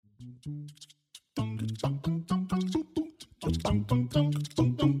Welcome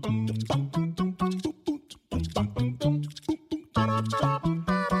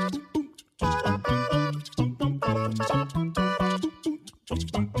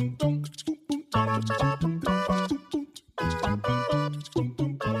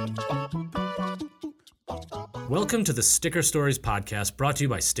to the Sticker Stories podcast, brought to you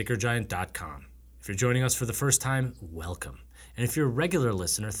by StickerGiant.com. If you're joining us for the first time, welcome. And if you're a regular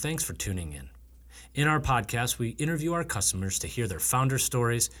listener, thanks for tuning in. In our podcast, we interview our customers to hear their founder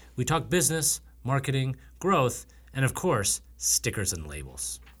stories. We talk business, marketing, growth, and of course, stickers and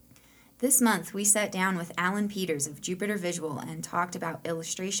labels. This month, we sat down with Alan Peters of Jupiter Visual and talked about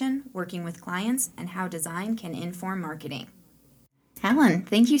illustration, working with clients, and how design can inform marketing. Alan,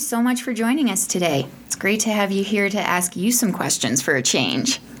 thank you so much for joining us today. It's great to have you here to ask you some questions for a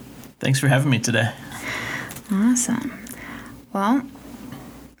change. Thanks for having me today. Awesome. Well,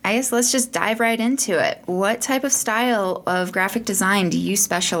 I guess let's just dive right into it. What type of style of graphic design do you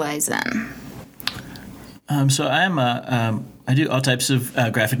specialize in? So I do all types of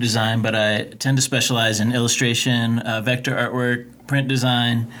graphic design, but I tend to specialize in illustration, vector artwork, print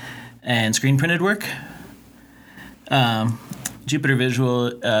design, and screen printed work. Jupiter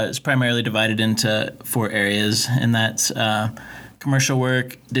Visual is primarily divided into 4 areas, and that's commercial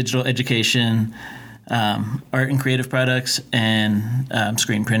work, digital education, art and creative products, and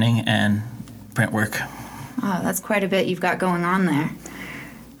screen printing and print work. Oh, that's quite a bit you've got going on there.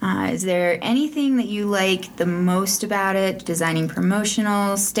 Is there anything that you like the most about it? Designing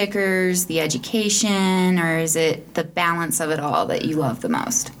promotional stickers, the education, or is it the balance of it all that you love the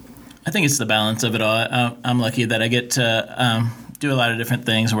most? I think it's the balance of it all. I'm lucky that I get to do a lot of different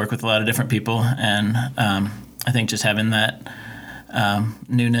things, work with a lot of different people, and I think just having that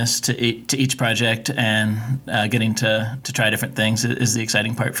newness to each project and getting to try different things is the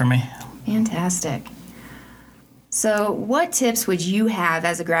exciting part for me. Fantastic. So what tips would you have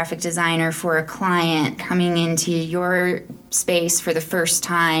as a graphic designer for a client coming into your space for the first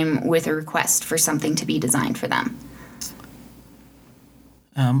time with a request for something to be designed for them?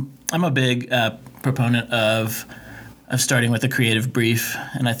 I'm a big proponent of starting with a creative brief,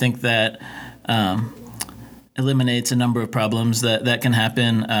 and I think that eliminates a number of problems that can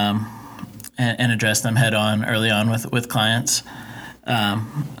happen and address them head on early on with clients.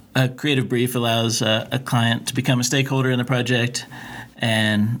 A creative brief allows a client to become a stakeholder in the project,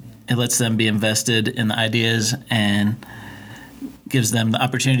 and it lets them be invested in the ideas and gives them the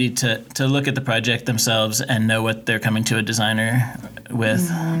opportunity to look at the project themselves and know what they're coming to a designer with.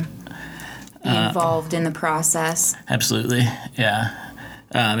 Be involved in the process. Absolutely, yeah.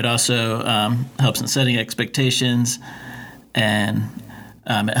 It also helps in setting expectations, and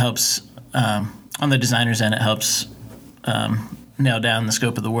it helps on the designer's end. It helps nail down the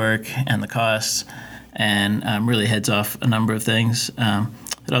scope of the work and the costs, and really heads off a number of things.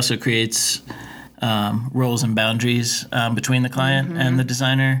 It also creates roles and boundaries between the client and the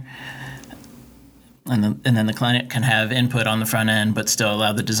designer, and then the client can have input on the front end, but still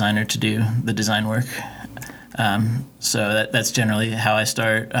allow the designer to do the design work. So that's generally how I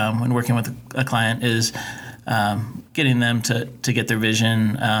start when working with a client, is getting them to get their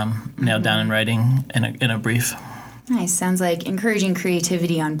vision nailed down in writing in a brief. Nice. Sounds like encouraging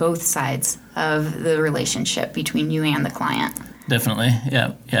creativity on both sides of the relationship between you and the client. Definitely.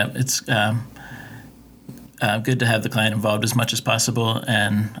 Yeah. It's good to have the client involved as much as possible,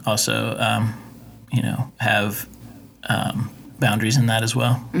 and also, have boundaries in that as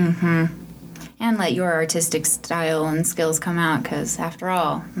well. Mm-hmm. And let your artistic style and skills come out, because after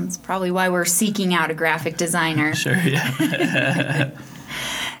all, that's probably why we're seeking out a graphic designer. Sure, yeah.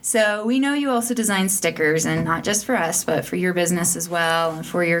 So we know you also design stickers, and not just for us, but for your business as well, and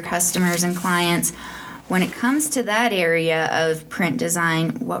for your customers and clients. When it comes to that area of print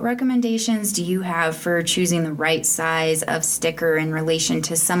design, what recommendations do you have for choosing the right size of sticker in relation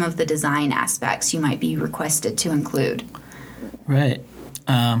to some of the design aspects you might be requested to include? Right.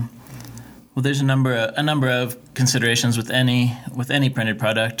 Well, there's a number of considerations with any printed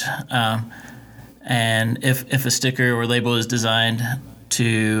product, and if a sticker or label is designed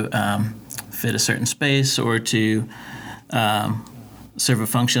to fit a certain space or to serve a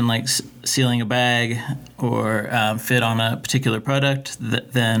function like sealing a bag or fit on a particular product,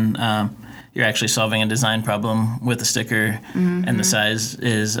 then you're actually solving a design problem with the sticker, and the size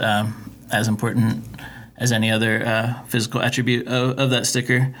is as important as any other physical attribute of that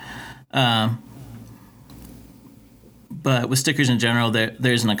sticker. But with stickers in general,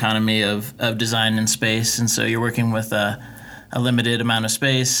 there's an economy of design and space, and so you're working with a limited amount of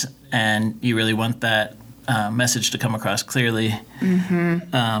space, and you really want that message to come across clearly.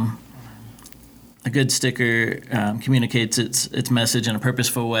 a good sticker communicates its message in a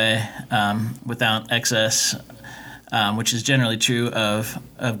purposeful way without excess, which is generally true of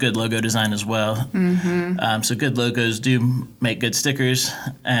good logo design as well. Mm-hmm. So good logos do make good stickers,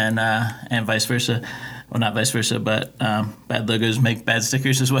 and vice versa. Well, not vice versa, but bad logos make bad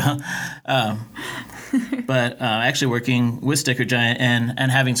stickers as well. But actually working with Sticker Giant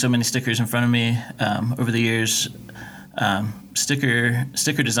and having so many stickers in front of me over the years,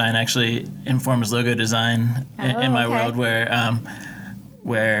 sticker design actually informs logo design in my world,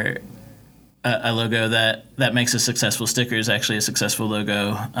 where a logo that makes a successful sticker is actually a successful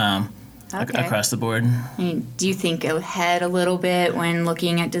logo across the board. Do you think ahead a little bit when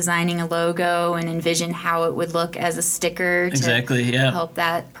looking at designing a logo and envision how it would look as a sticker to help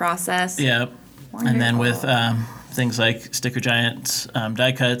that process? Yeah. Wonderful. And then with things like Sticker Giant's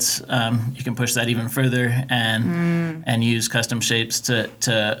die cuts, you can push that even further and use custom shapes to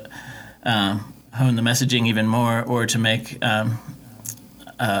hone the messaging even more, or to make a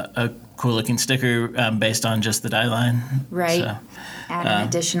cool looking sticker based on just the die line. Right. So, add an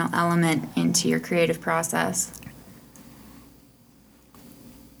additional element into your creative process.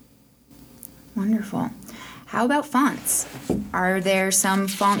 Wonderful. How about fonts? Are there some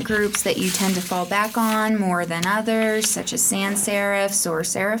font groups that you tend to fall back on more than others, such as sans serifs or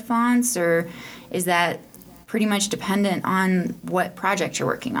serif fonts, or is that pretty much dependent on what project you're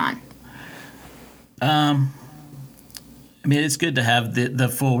working on? I mean, it's good to have the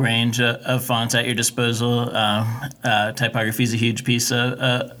full range of fonts at your disposal. Typography is a huge piece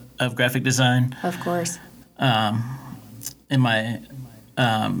of graphic design. Of course. In my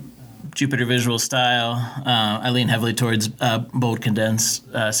Jupiter visual style, I lean heavily towards bold, condensed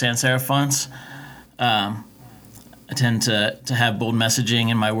sans serif fonts. I tend to have bold messaging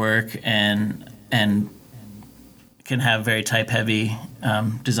in my work and can have very type-heavy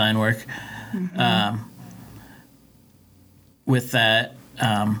design work. Mm-hmm. With that,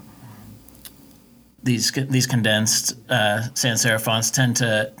 these condensed sans serif fonts tend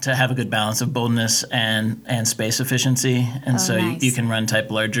to have a good balance of boldness and space efficiency, and nice. you can run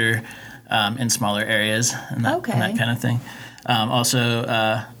type larger in smaller areas and that kind of thing. Also,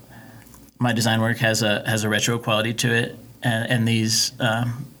 my design work has a retro quality to it, and these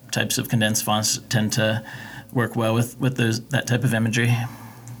types of condensed fonts tend to work well with that type of imagery.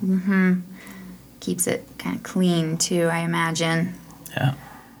 Mm-hmm. Keeps it kind of clean too, I imagine. Yeah.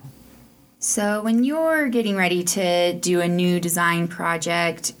 So when you're getting ready to do a new design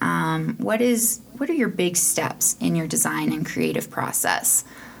project, what are your big steps in your design and creative process?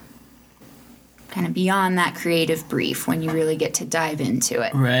 Kind of beyond that creative brief, when you really get to dive into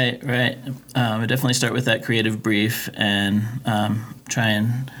it. Right. I definitely start with that creative brief and try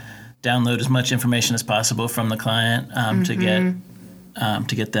and download as much information as possible from the client to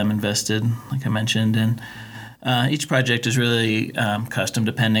get them invested, like I mentioned. And each project is really custom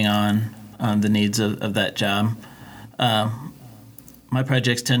depending on the needs of that job. My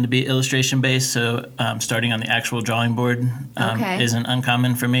projects tend to be illustration-based, so starting on the actual drawing board isn't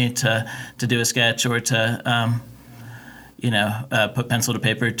uncommon for me to do a sketch or to put pencil to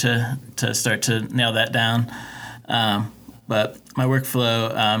paper to start to nail that down. But my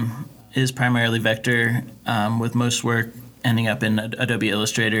workflow is primarily vector, with most work ending up in Adobe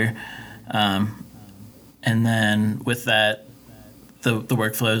Illustrator. And then with that, the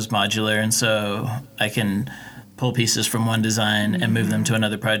workflow is modular, and so I can pull pieces from one design and move them to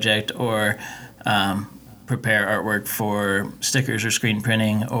another project, or prepare artwork for stickers or screen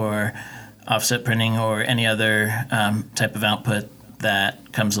printing or offset printing or any other type of output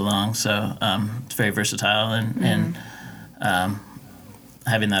that comes along. So it's very versatile, and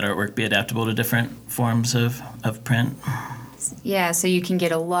having that artwork be adaptable to different forms of print. Yeah, so you can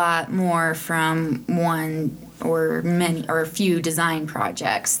get a lot more from one or many or a few design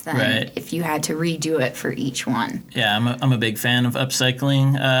projects than if you had to redo it for each one. Yeah, I'm a big fan of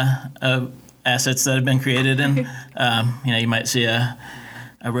upcycling of assets that have been created, and you might see a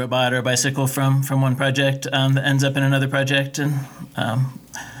robot or a bicycle from one project that ends up in another project, and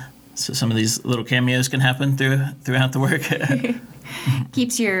so some of these little cameos can happen throughout the work.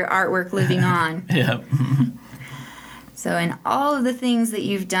 Keeps your artwork living on. Yeah. So in all of the things that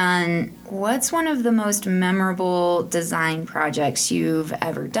you've done, what's one of the most memorable design projects you've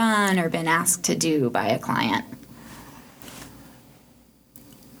ever done or been asked to do by a client?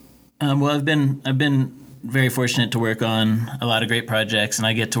 Well, I've been very fortunate to work on a lot of great projects, and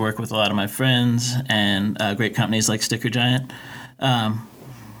I get to work with a lot of my friends and great companies like Sticker Giant. I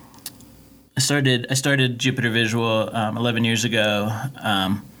started Jupiter Visual 11 years ago,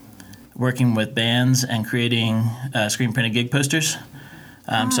 working with bands and creating screen printed gig posters.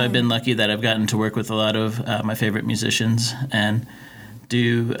 So I've been lucky that I've gotten to work with a lot of my favorite musicians and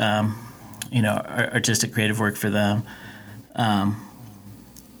do, artistic creative work for them.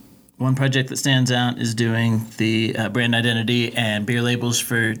 One project that stands out is doing the brand identity and beer labels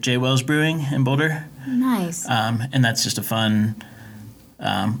for J. Wells Brewing in Boulder. Nice. And that's just a fun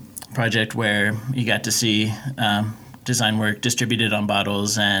project where you got to see design work distributed on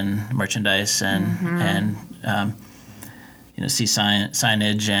bottles and merchandise and see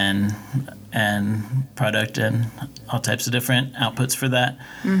signage and product and all types of different outputs for that.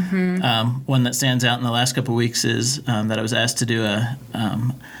 One that stands out in the last couple of weeks is that I was asked to do a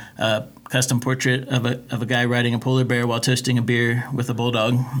custom portrait of a guy riding a polar bear while toasting a beer with a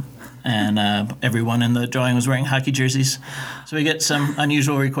bulldog. And everyone in the drawing was wearing hockey jerseys. So we get some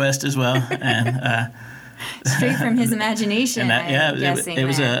unusual requests as well. And straight from his imagination. It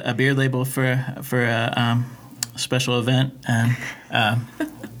was a beer label for a special event, and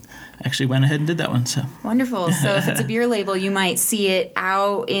actually went ahead and did that one. So wonderful. So if it's a beer label, you might see it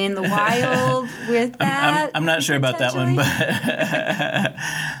out in the wild with that. I'm not sure about that one, but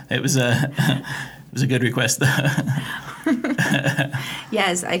it was a good request though.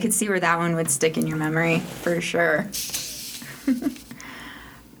 Yes, I could see where that one would stick in your memory for sure.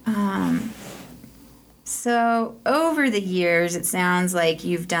 So over the years, it sounds like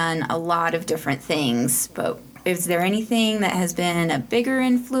you've done a lot of different things, but is there anything that has been a bigger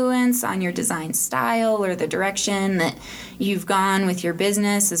influence on your design style or the direction that you've gone with your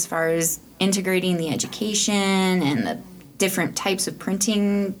business as far as integrating the education and the different types of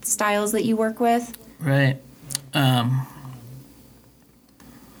printing styles that you work with? Right.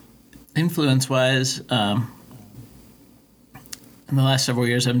 Influence-wise, in the last several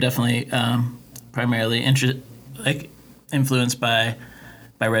years, I'm definitely primarily influenced by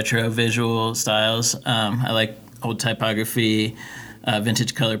retro visual styles. I like old typography,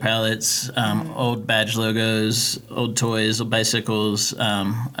 vintage color palettes, old badge logos, old toys, old bicycles.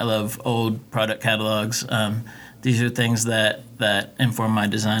 I love old product catalogs. These are things that inform my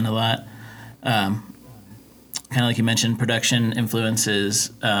design a lot. Kind of like you mentioned, production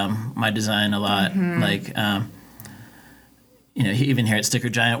influences my design a lot. Like, even here at Sticker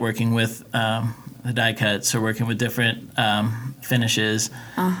Giant, working with the die cuts or working with different finishes.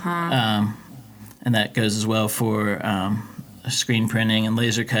 And that goes as well for screen printing and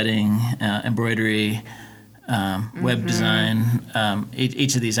laser cutting, embroidery, web design.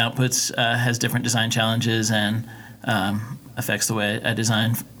 Each of these outputs has different design challenges and affects the way I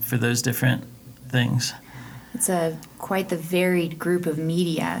design for those different things. It's quite the varied group of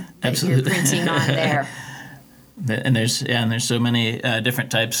media that Absolutely. You're printing on there. And there's so many different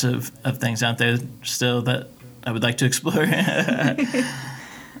types of things out there still that I would like to explore.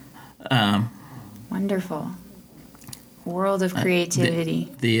 Wonderful. World of creativity.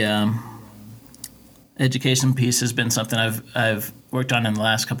 The education piece has been something I've worked on in the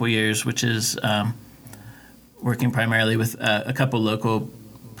last couple of years, which is working primarily with a couple local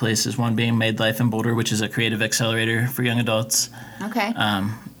places, one being Made Life in Boulder, which is a creative accelerator for young adults. Okay.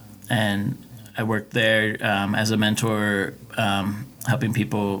 And I worked there as a mentor, helping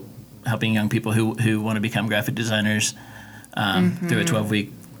young people who want to become graphic designers through a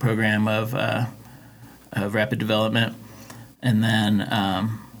 12-week program of rapid development. And then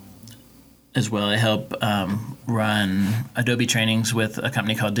as well, I help run Adobe trainings with a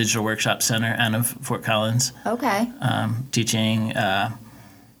company called Digital Workshop Center out of Fort Collins. Okay. Teaching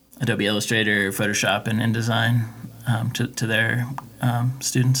Adobe Illustrator, Photoshop, and InDesign to their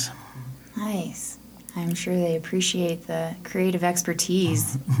students. Nice. I'm sure they appreciate the creative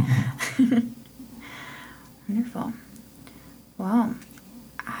expertise. Wonderful. Well,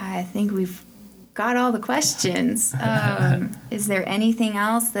 I think we've got all the questions. Is there anything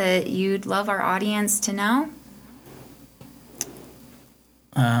else that you'd love our audience to know?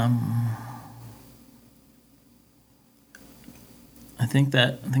 I think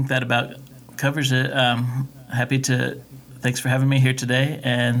that about covers it. Thanks for having me here today,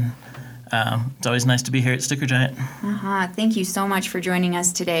 and it's always nice to be here at Sticker Giant. Thank you so much for joining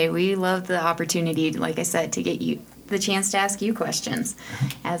us today. We love the opportunity, like I said, to get you the chance to ask you questions.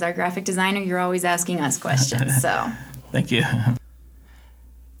 As our graphic designer, you're always asking us questions. So, thank you.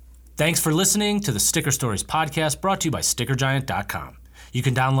 Thanks for listening to the Sticker Stories podcast, brought to you by StickerGiant.com. You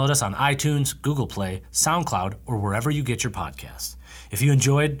can download us on iTunes, Google Play, SoundCloud, or wherever you get your podcasts. If you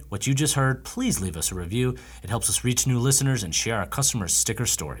enjoyed what you just heard, please leave us a review. It helps us reach new listeners and share our customers' sticker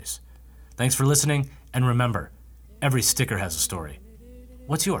stories. Thanks for listening, and remember, every sticker has a story.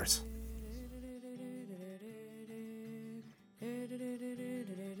 What's yours?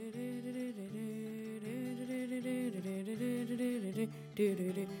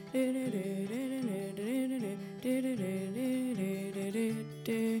 Do